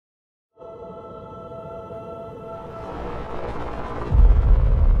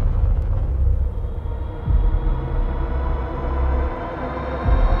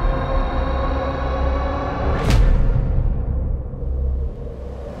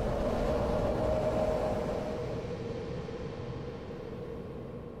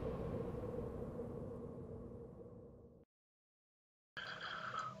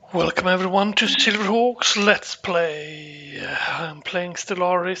Welcome everyone to Silverhawk's Let's Play. I'm playing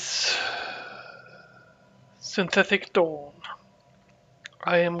Stellaris Synthetic Dawn.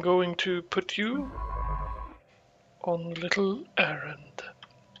 I am going to put you on a little errand.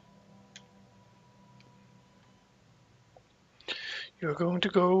 You're going to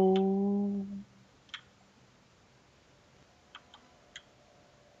go...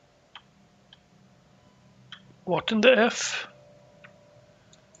 What in the F?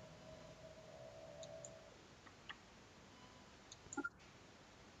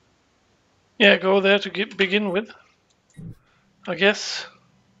 Yeah, go there to begin with, I guess.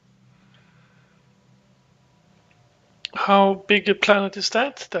 How big a planet is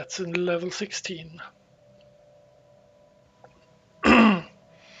that? That's in level 16. That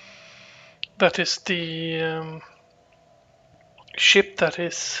is the ship that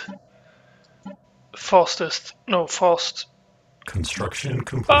is fast. Construction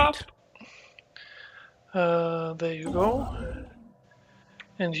complete. There you go.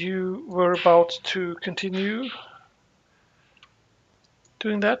 And you were about to continue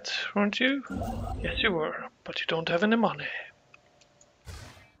doing that, weren't you? Yes, you were, but you don't have any money.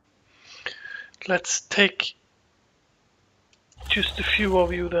 Let's take just a few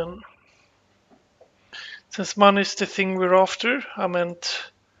of you then. Since money's the thing we're after, I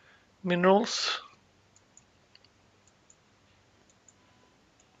meant minerals.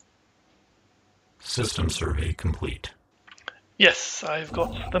 System survey complete. Yes, I've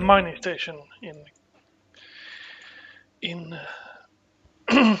got the mining station in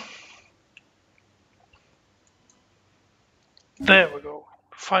there we go,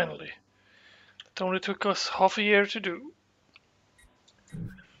 finally. It only took us half a year to do.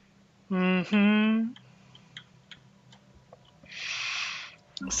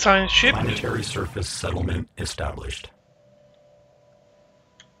 Science ship. Planetary surface settlement established.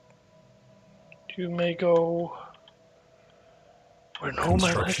 You may go where no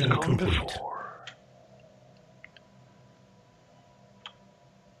man has gone complete. before.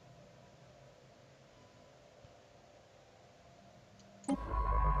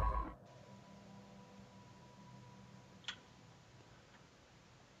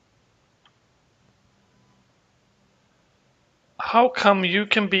 How come you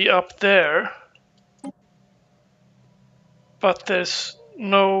can be up there, but there's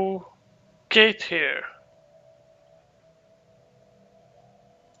no gate here?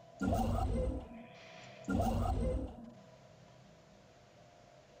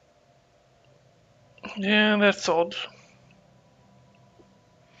 Yeah, that's odd.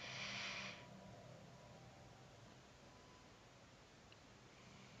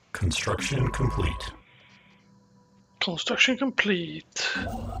 Construction complete. Construction complete.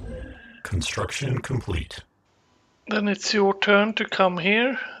 Construction complete. Then it's your turn to come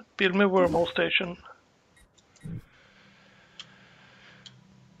here. Build me a wormhole station.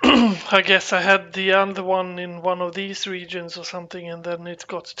 I guess I had the other one in one of these regions or something, and then it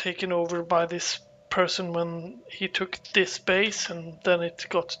got taken over by this person when he took this base, and then it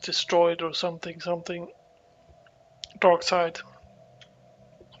got destroyed or something. Dark side.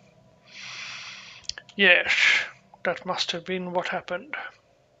 Yes, that must have been what happened.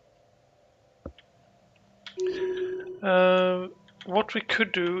 What we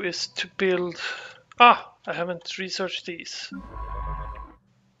could do is to build... I haven't researched these.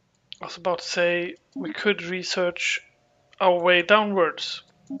 I was about to say we could research our way downwards.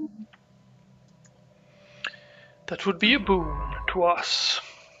 That would be a boon to us.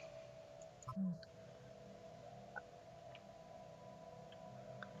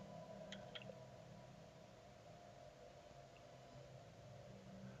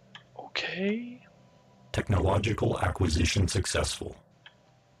 Okay. Technological acquisition successful.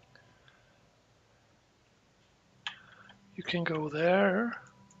 You can go there.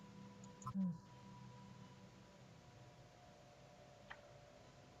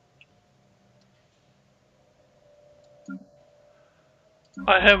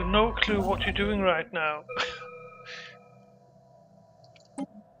 I have no clue what you're doing right now.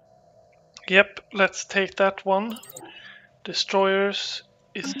 Yep, let's take that one. Destroyers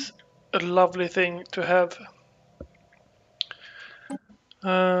is a lovely thing to have.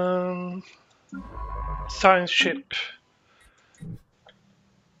 Science ship.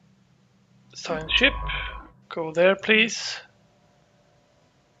 Science ship. Go there, please.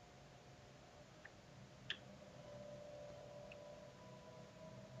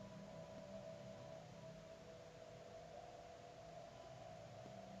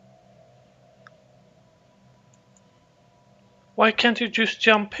 Why can't you just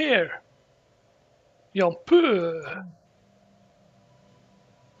jump here? Jump!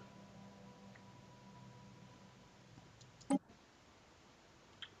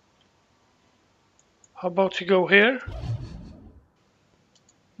 How about you go here?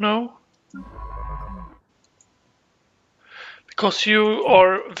 No? Because you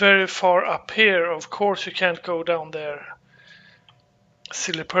are very far up here, of course you can't go down there.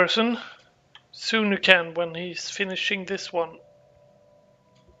 Silly person. Soon you can when he's finishing this one.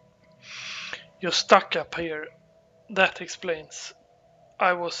 You're stuck up here. That explains.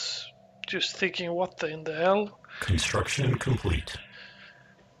 I was just thinking, what in the hell? Construction complete.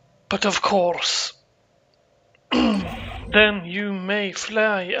 But of course. Then you may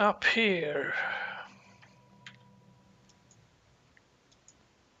fly up here.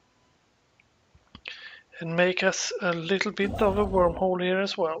 And make us a little bit of a wormhole here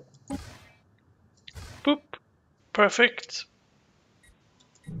as well. Boop. Perfect.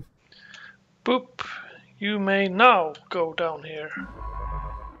 Boop. You may now go down here.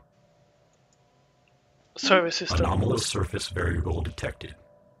 Service system. Anomalous surface variable detected.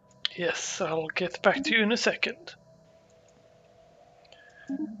 Yes, I'll get back to you in a second.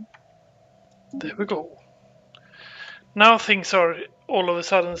 There we go. Now things are all of a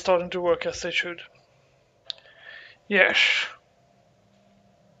sudden starting to work as they should. Yes.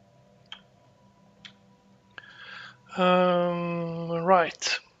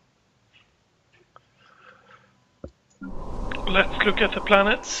 Right. Let's look at the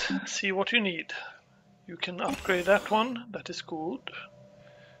planets, see what you need. You can upgrade that one, that is good.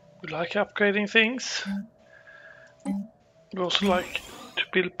 We like upgrading things. We also like to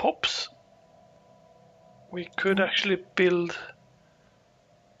build pops. We could actually build...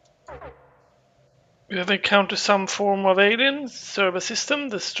 We have encountered some form of alien server system.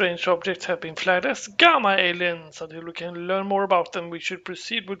 The strange objects have been flagged as gamma aliens. Until we can learn more about them, we should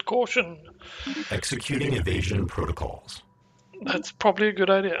proceed with caution. Executing evasion protocols. That's probably a good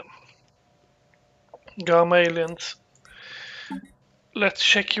idea. Gamma aliens. Let's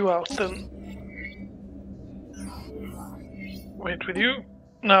check you out then. Wait with you.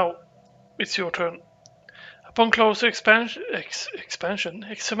 Now, it's your turn. Upon closer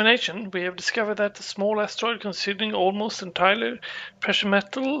examination, we have discovered that the small asteroid, considering almost entirely precious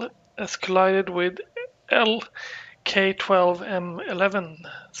metal, has collided with LK12M11.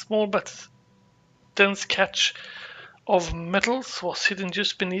 Small but dense catch of metals was hidden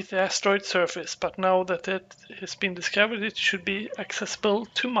just beneath the asteroid surface, but now that it has been discovered, it should be accessible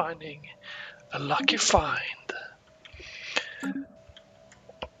to mining. A lucky find.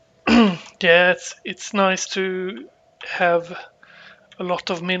 Yeah, it's nice to have a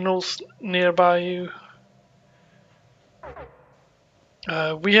lot of minerals nearby you.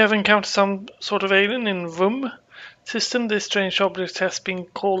 We have encountered some sort of alien in VUM system. This strange object has been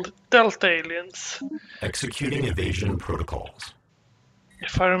called Delta aliens. Executing evasion protocols.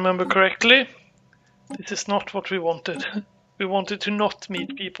 If I remember correctly, this is not what we wanted. We wanted to not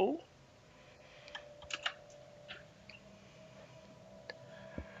meet people.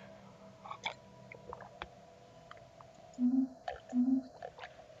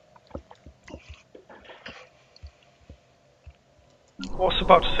 I was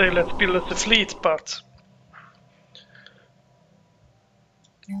about to say let's build us a fleet, but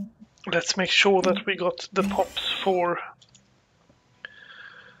let's make sure that we got the pops for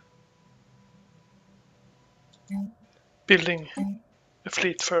building a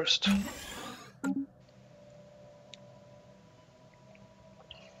fleet first.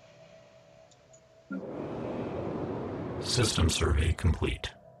 System survey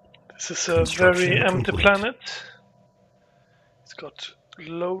complete. This is a very empty planet. It's got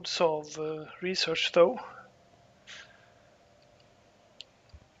loads of research though.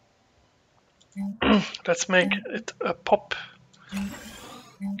 Let's make it a pop.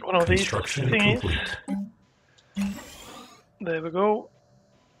 One of these thingies. There we go.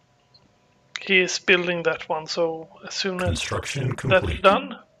 He is building that one, so as soon as that's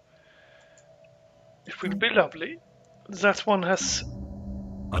done, it will be lovely. That one has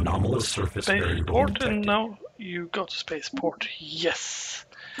anomalous surface spaceport, and now you got a spaceport. Yes.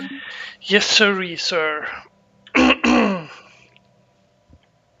 Yes, sirree, sir.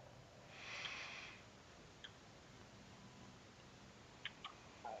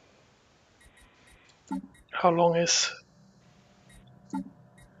 How long is...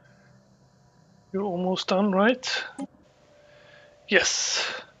 You're almost done, right? Yes.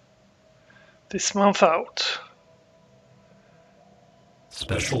 This month out.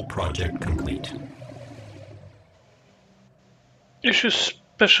 Special project complete. Issue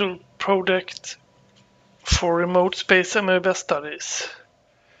special project for remote space amoeba studies.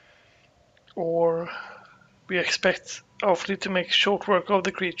 Or we expect our fleet to make short work of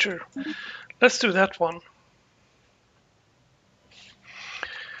the creature. Let's do that one.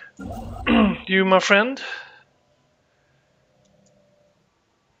 You, my friend?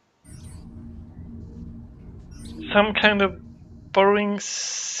 Some kind of burrowing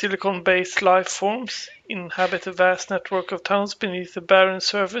silicon-based life forms inhabit a vast network of towns beneath the barren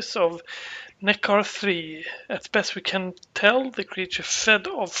surface of Neckar 3. At best we can tell, the creature fed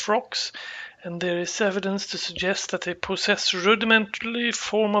off rocks, and there is evidence to suggest that they possess rudimentary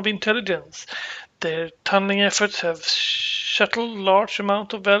form of intelligence. Their tunneling efforts have shuttled large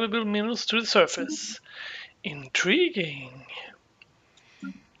amount of valuable minerals to the surface. Intriguing.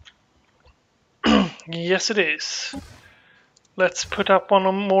 Yes, it is. Let's put up one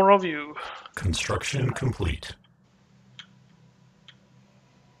or more of you. Construction complete.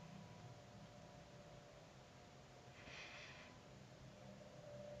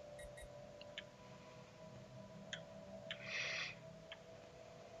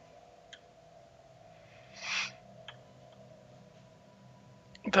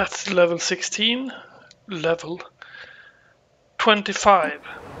 That's level 16. Level 25.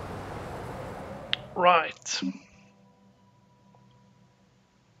 Right.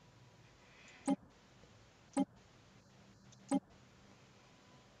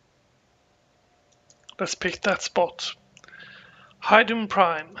 Let's pick that spot. Hydrogen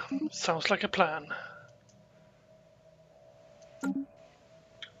Prime. Sounds like a plan.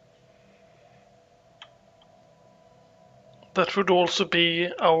 That would also be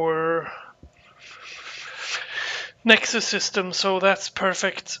our Nexus system, so that's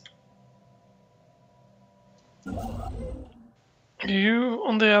perfect. You,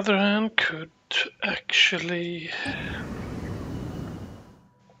 on the other hand, could actually...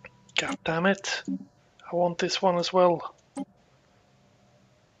 God damn it. I want this one as well.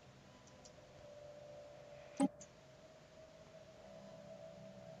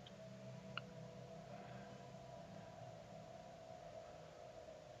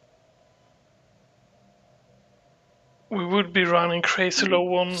 We would be running crazy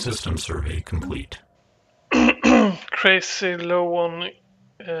low on... System survey complete. crazy low on...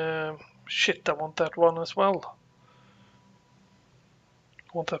 shit, I want that one as well.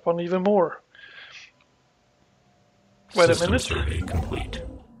 I want that one even more. Wait a minute. System survey complete.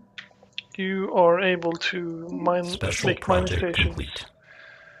 You are able to make mining stations. Complete.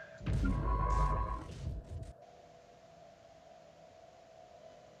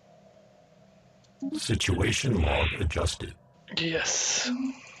 Situation log adjusted. Yes.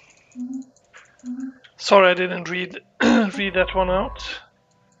 Sorry I didn't read read that one out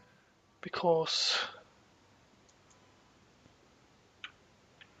because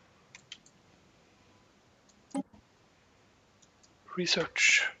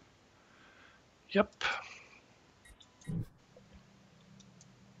research. Yep.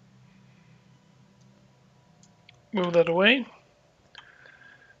 Move that away.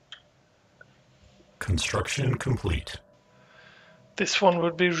 Construction complete. This one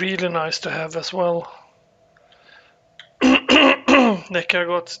would be really nice to have as well. Neckar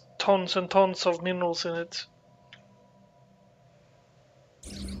got tons and tons of minerals in it.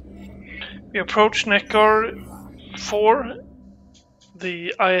 We approach Neckar 4.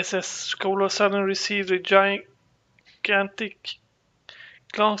 The ISS Scholar suddenly received a gigantic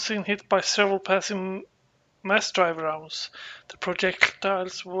glancing hit by several passing mass drive rounds. The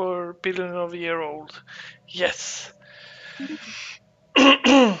projectiles were billions of years old. Yes.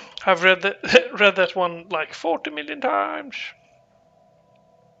 I've read that one like 40 million times.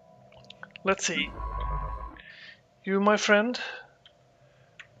 Let's see. You, my friend,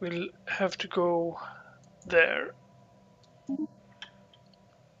 will have to go there.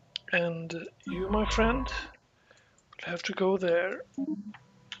 And you, my friend, will have to go there.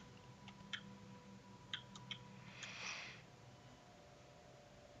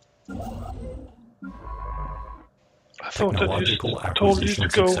 I thought that you told you to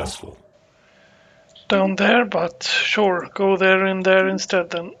go successful. Down there, but sure, go there and there instead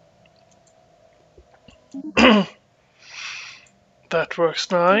then. That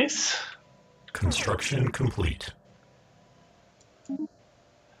works nice. Construction complete.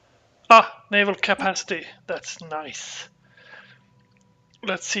 Ah, naval capacity. That's nice.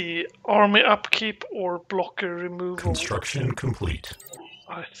 Let's see, army upkeep or blocker removal. Construction complete.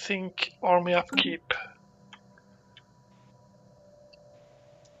 I think army upkeep.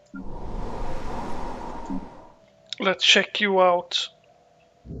 Let's check you out.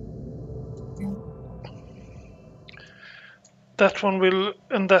 That one will,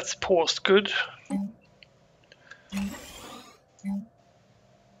 and that's paused. Good.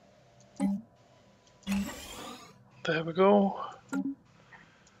 There we go.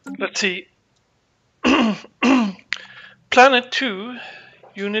 Let's see. Planet 2,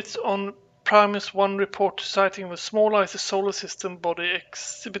 Units on Primus 1 report to sighting of a small icy solar system body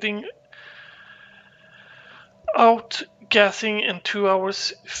exhibiting outgassing in 2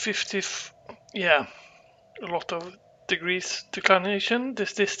 hours 50. Yeah, a lot of degrees declination.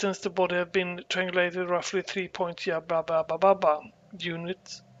 This distance the body have been triangulated roughly 3 points. Yeah, blah blah blah blah blah.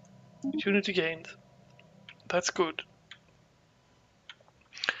 Unity gained. That's good.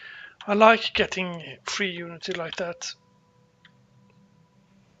 I like getting free Unity like that.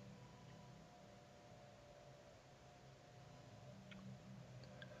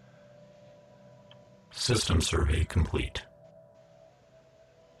 System survey complete.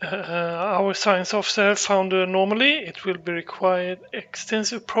 Our science officer found an anomaly. It will be required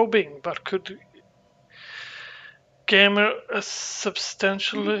extensive probing, but could garner a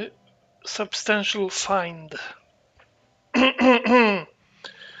substantial find.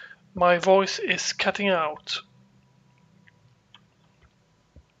 My voice is cutting out.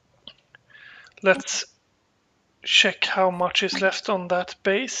 Let's check how much is left on that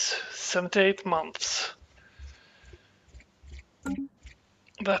base. 78 months.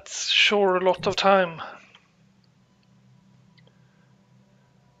 That's sure a lot of time.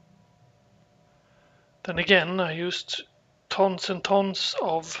 Then again, I used tons and tons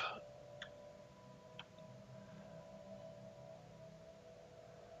of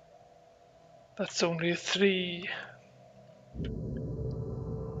that's only 3.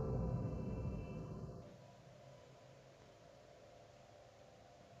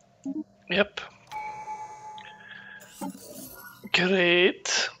 Yep.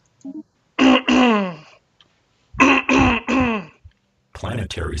 Great.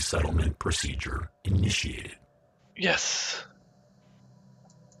 Planetary settlement procedure initiated. Yes.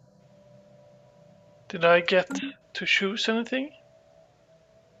 Did I get to choose anything?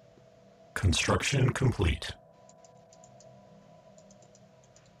 Construction complete.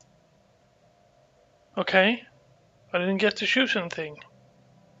 Okay. I didn't get to choose anything.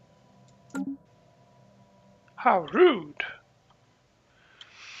 How rude.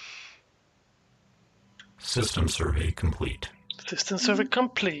 System survey complete. System survey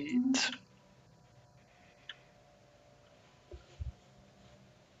complete.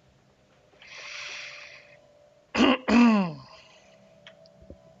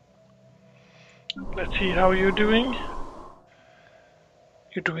 Let's see how you're doing.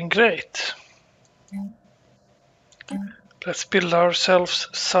 You're doing great. Let's build ourselves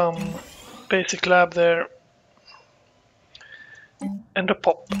some basic lab there. And a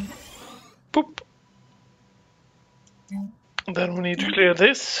pop. Boop. And then we need to clear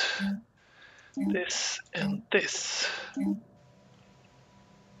this, this, and this.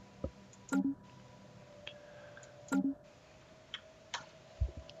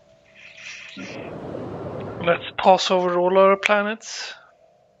 Let's pass over all our planets.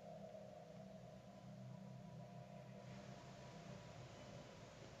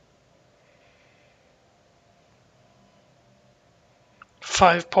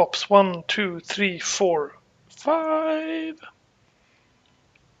 Five pops. 1, 2, 3, 4, 5.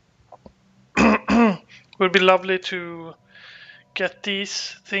 Would be lovely to get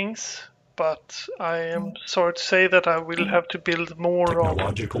these things, but I am sorry to say that I will have to build more of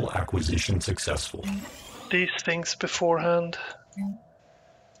Technological acquisition successful. these things beforehand.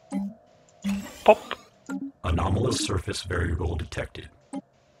 Pop. Anomalous surface variable detected.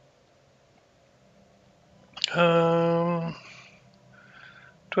 Do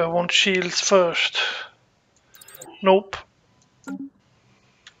I want shields first? Nope.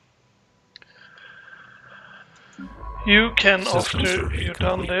 You can, System after survey you're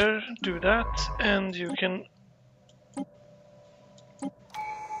done complete. there, do that, and you can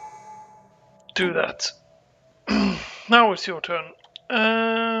do that. Now it's your turn.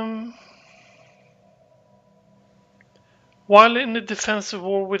 While in a defensive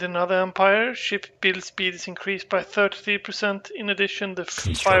war with another empire, ship build speed is increased by 33%. In addition, the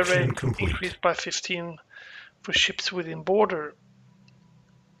fire rate complete. increased by 15 for ships within border.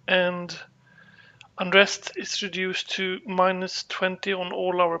 And unrest is reduced to -20 on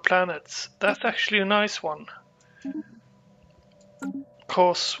all our planets. That's actually a nice one.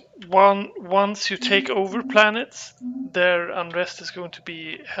 Because once you take over planets, their unrest is going to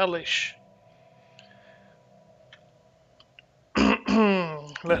be hellish.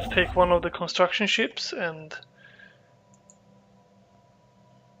 Let's take one of the construction ships and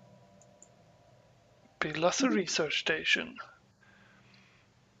build us a research station.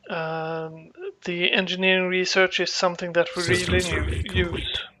 The engineering research is something that we System really survey use.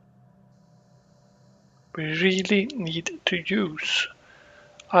 complete. We really need to use.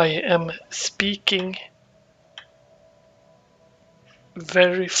 I am speaking.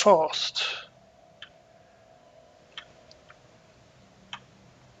 very fast.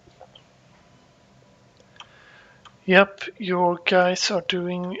 Yep, your guys are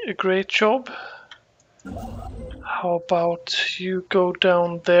doing a great job. How about you go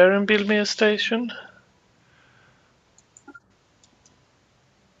down there and build me a station?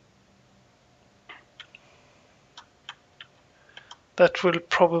 That will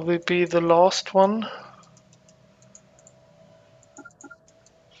probably be the last one.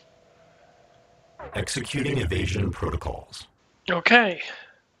 Executing evasion protocols. Okay.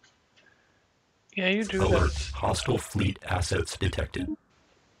 Yeah, you do Alert. that. Hostile fleet assets detected.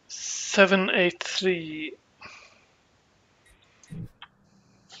 783.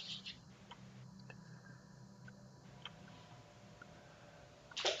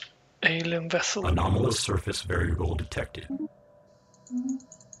 Alien vessel. Anomalous surface variable detected.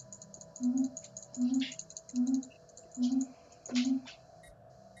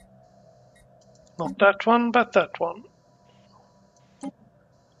 Not that one, but that one.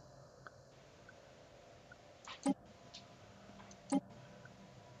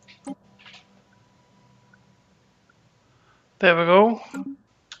 There we go.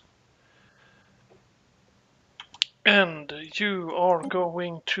 And you are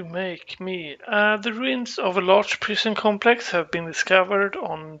going to make me. The ruins of a large prison complex have been discovered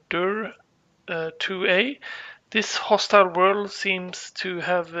on Dur 2A. This hostile world seems to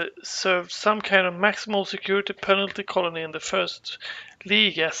have served some kind of maximal security penalty colony in the First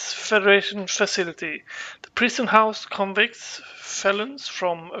League as Federation facility. The prison housed convicts, felons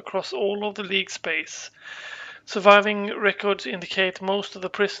from across all of the League space. Surviving records indicate most of the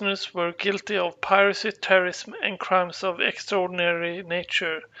prisoners were guilty of piracy, terrorism, and crimes of extraordinary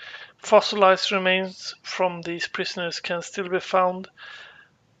nature. Fossilized remains from these prisoners can still be found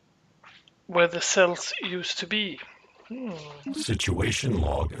where the cells used to be. Situation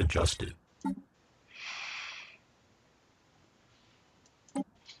log adjusted.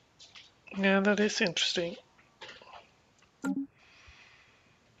 Yeah, that is interesting.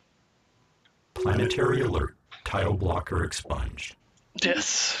 Planetary alert. Tile blocker expunged.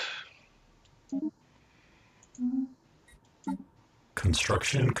 Yes.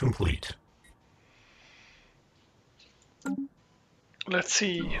 Construction complete. Let's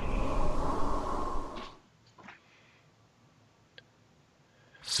see.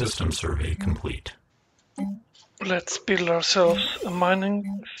 System survey complete. Let's build ourselves a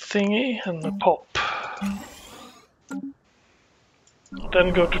mining thingy and a pop.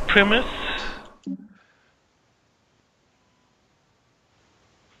 Then go to premise.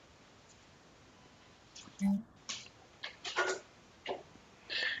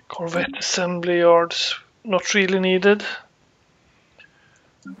 Corvette assembly yards, not really needed.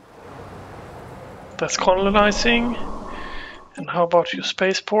 That's colonizing. And how about your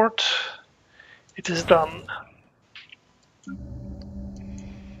spaceport? It is done.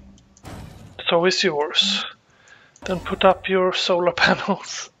 So is yours. Then put up your solar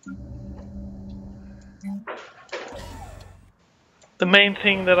panels. The main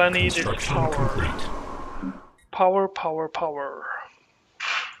thing that I need is power. Complete. Power, power, power.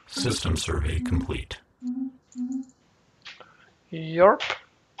 System survey complete. Yarp.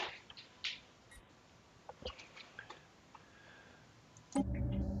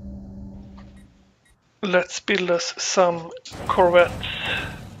 Let's build us some corvettes.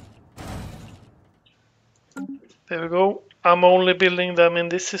 There we go. I'm only building them in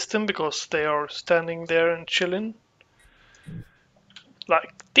this system because they are standing there and chilling.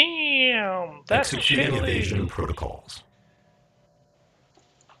 Like, damn, that's Executing chilly. evasion protocols.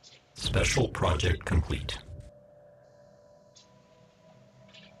 Special project complete.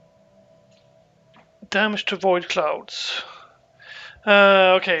 Damage to void clouds.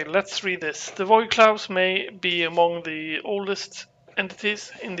 Okay, let's read this. The void clouds may be among the oldest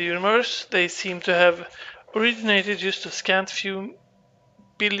entities in the universe. They seem to have originated just a scant few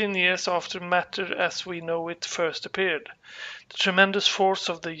billion years after matter as we know it first appeared. The tremendous force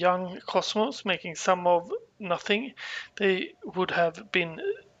of the young cosmos making some of nothing. They would have been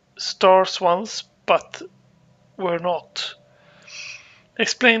stars once, but were not.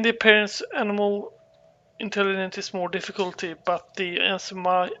 Explain the appearance animal intelligence is more difficulty, but the answer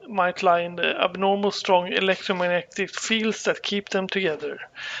might lie in the abnormal strong electromagnetic fields that keep them together.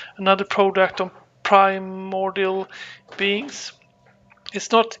 Another product of primordial beings.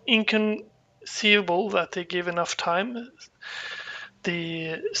 It's not inconceivable that they give enough time.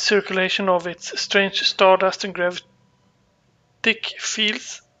 The circulation of its strange stardust and gravitic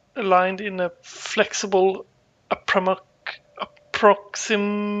fields aligned in a flexible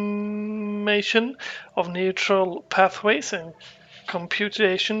approximation of neutral pathways and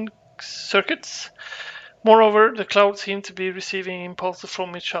computation circuits. Moreover, the clouds seem to be receiving impulses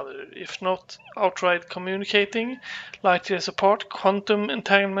from each other. If not outright communicating, light years apart, quantum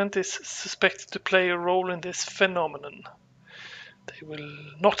entanglement is suspected to play a role in this phenomenon. They will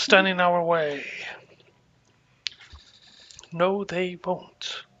not stand in our way. No, they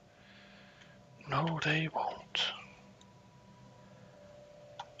won't. No, they won't.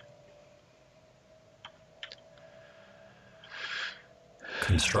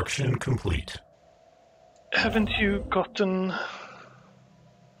 Construction complete. Haven't you gotten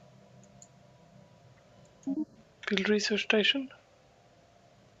build research station?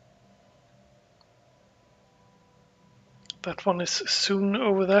 That one is soon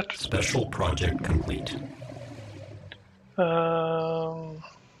over that. Special project complete. A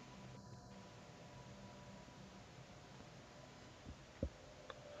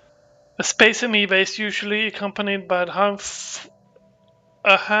space amoeba is usually accompanied by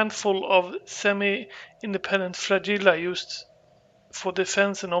a handful of semi-independent flagella used for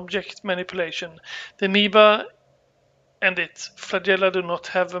defense and object manipulation. The amoeba and its flagella do not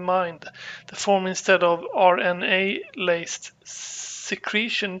have a mind. They form instead of RNA-laced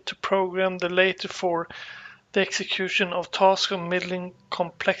secretion to program the later for the execution of tasks of middling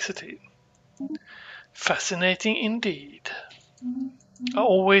complexity. Fascinating indeed. I'm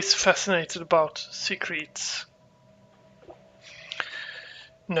always fascinated about secrets.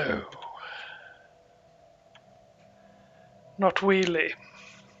 No. Not really.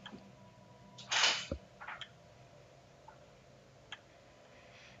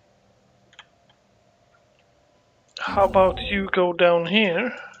 How about you go down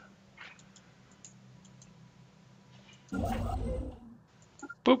here?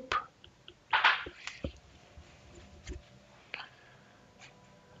 Boop.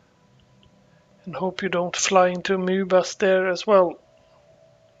 And hope you don't fly into amoebas there as well.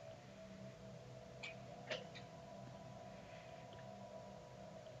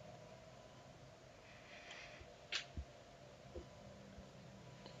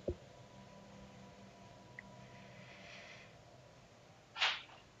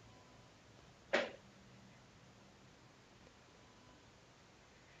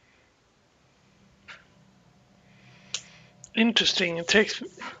 Interesting. It takes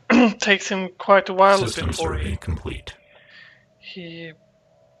takes him quite a while System before survey complete. he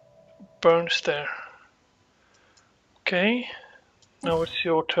burns there. Okay. Now it's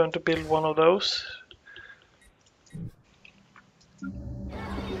your turn to build one of those.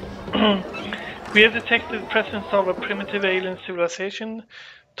 We have detected the presence of a primitive alien civilization,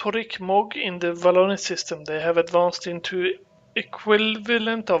 Toric Mog, in the Valonis system. They have advanced into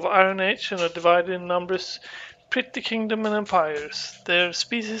equivalent of Iron Age and are divided in numerous pretty kingdom and empires. Their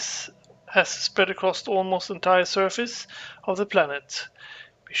species has spread across almost the entire surface of the planet.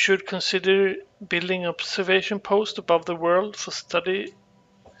 We should consider building an observation post above the world for study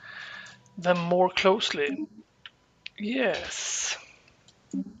them more closely. Yes.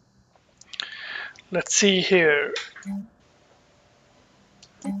 Let's see here.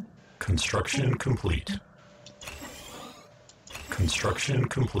 Construction complete. Construction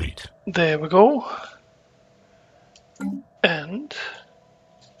complete. There we go. And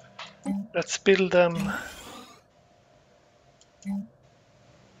let's build them.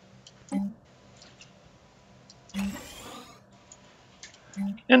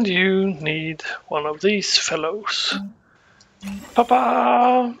 And you need one of these fellows.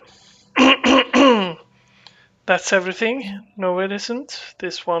 Papa! That's everything. No, it isn't.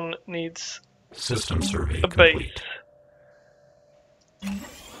 This one needs System survey a complete. base.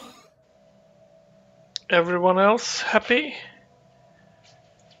 Everyone else happy?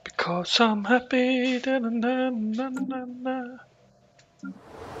 Because I'm happy. Da, da, da, da, da, da.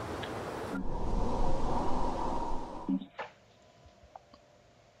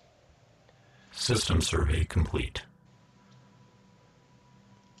 System survey complete.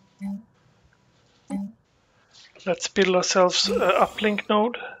 Let's build ourselves an uplink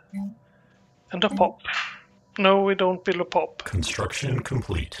node and a pop. No, we don't build a pop. Construction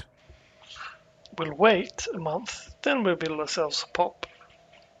complete. We'll wait a month, then we'll build ourselves a pop.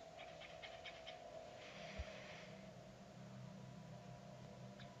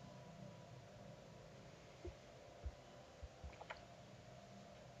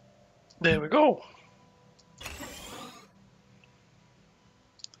 There we go.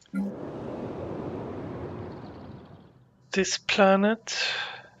 This planet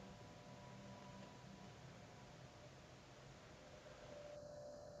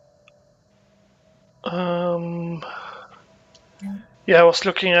yeah, I was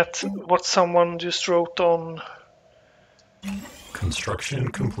looking at what someone just wrote on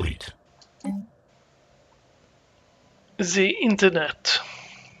Construction complete. The internet.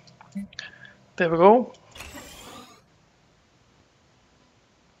 There we go.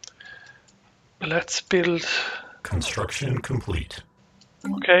 Let's build. Construction complete.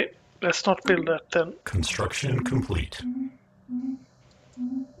 Okay, let's not build that then. Construction complete.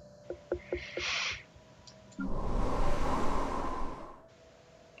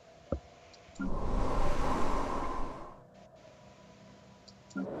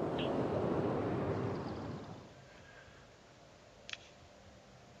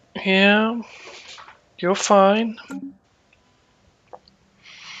 Yeah, you're fine.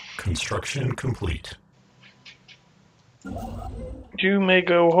 Construction complete. You may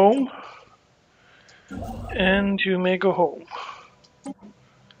go home. And you may go home.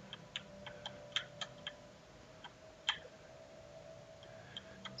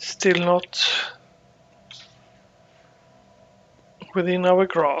 Still not within our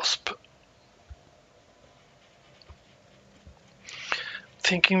grasp.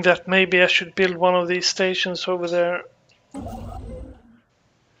 Thinking that maybe I should build one of these stations over there.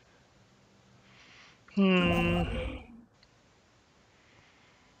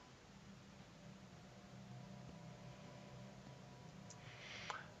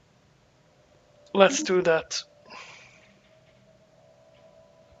 Let's do that.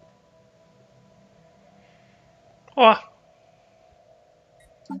 Oh.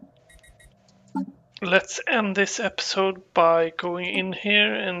 Let's end this episode by going in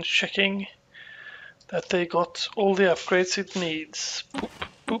here and checking that they got all the upgrades it needs.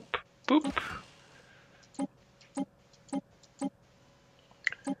 Boop, boop, boop.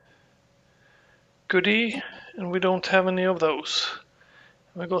 Goody, and we don't have any of those.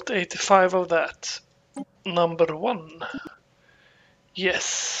 We got 85 of that. Number 1.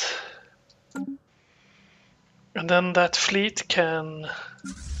 Yes. And then that fleet can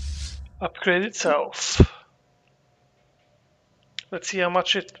upgrade itself. Let's see how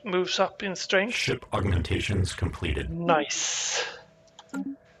much it moves up in strength. Ship augmentations completed. Nice.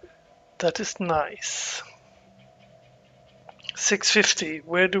 That is nice. 650.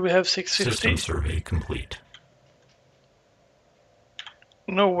 Where do we have 650? System survey complete.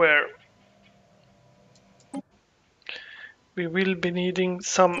 Nowhere. We will be needing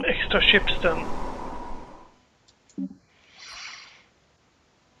some extra ships then.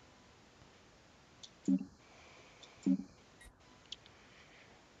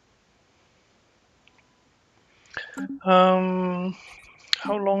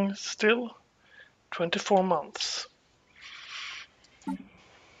 How long still? 24 months.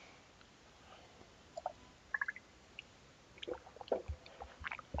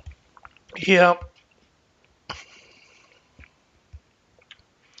 Yeah.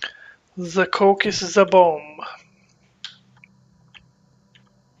 The coke is the bomb.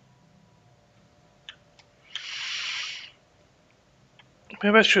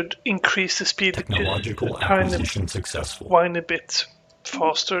 Maybe I should increase the speed Technological just a acquisition successful. tiny bit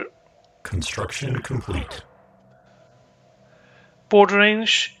faster. Construction complete. Border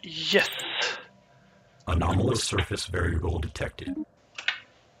range, yes. Anomalous surface variable detected.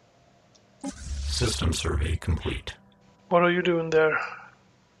 System survey complete. What are you doing there?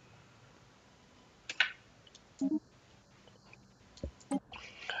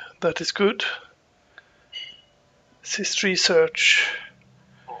 That is good. Assist research.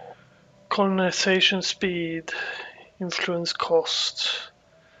 Colonization speed. Influence cost.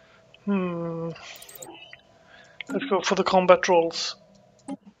 Let's go for the combat rolls.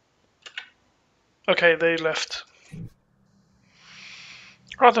 Okay, they left.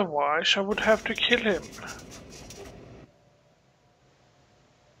 Otherwise, I would have to kill him.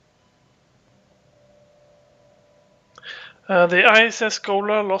 The ISS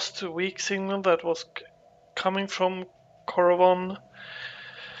Gola lost a weak signal that was coming from Coravon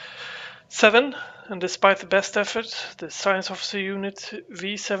 7, and despite the best effort, the Science Officer Unit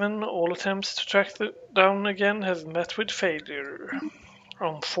V7, all attempts to track it down again have met with failure.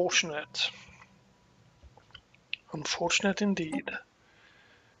 Unfortunate. Unfortunate indeed.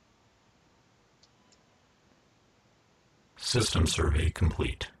 System survey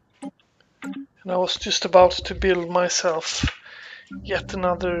complete. And I was just about to build myself yet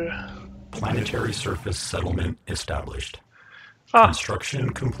another... Planetary surface settlement established. Construction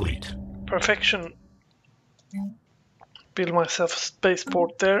complete. Perfection. Build myself a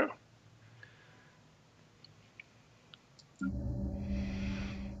spaceport there.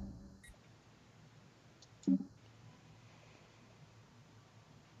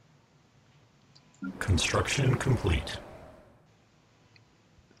 Construction complete.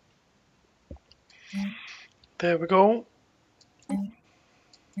 There we go.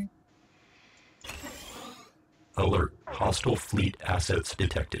 Alert. Hostile fleet assets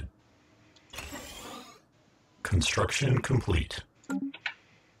detected. Construction complete.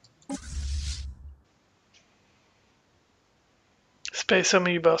 Space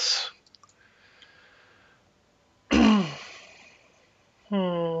amoebas.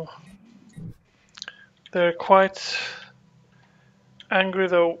 They're quite angry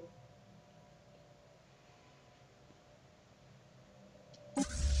though.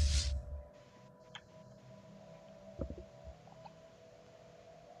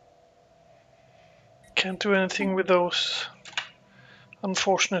 Can't do anything with those,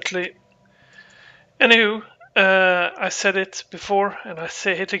 unfortunately. Anywho, I said it before and I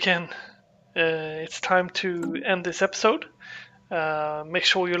say it again. It's time to end this episode. Make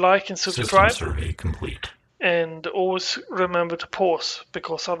sure you like and System subscribe. survey complete. And always remember to pause,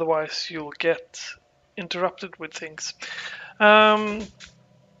 because otherwise you'll get interrupted with things.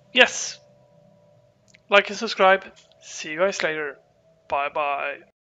 Yes. Like and subscribe. See you guys later. Bye bye.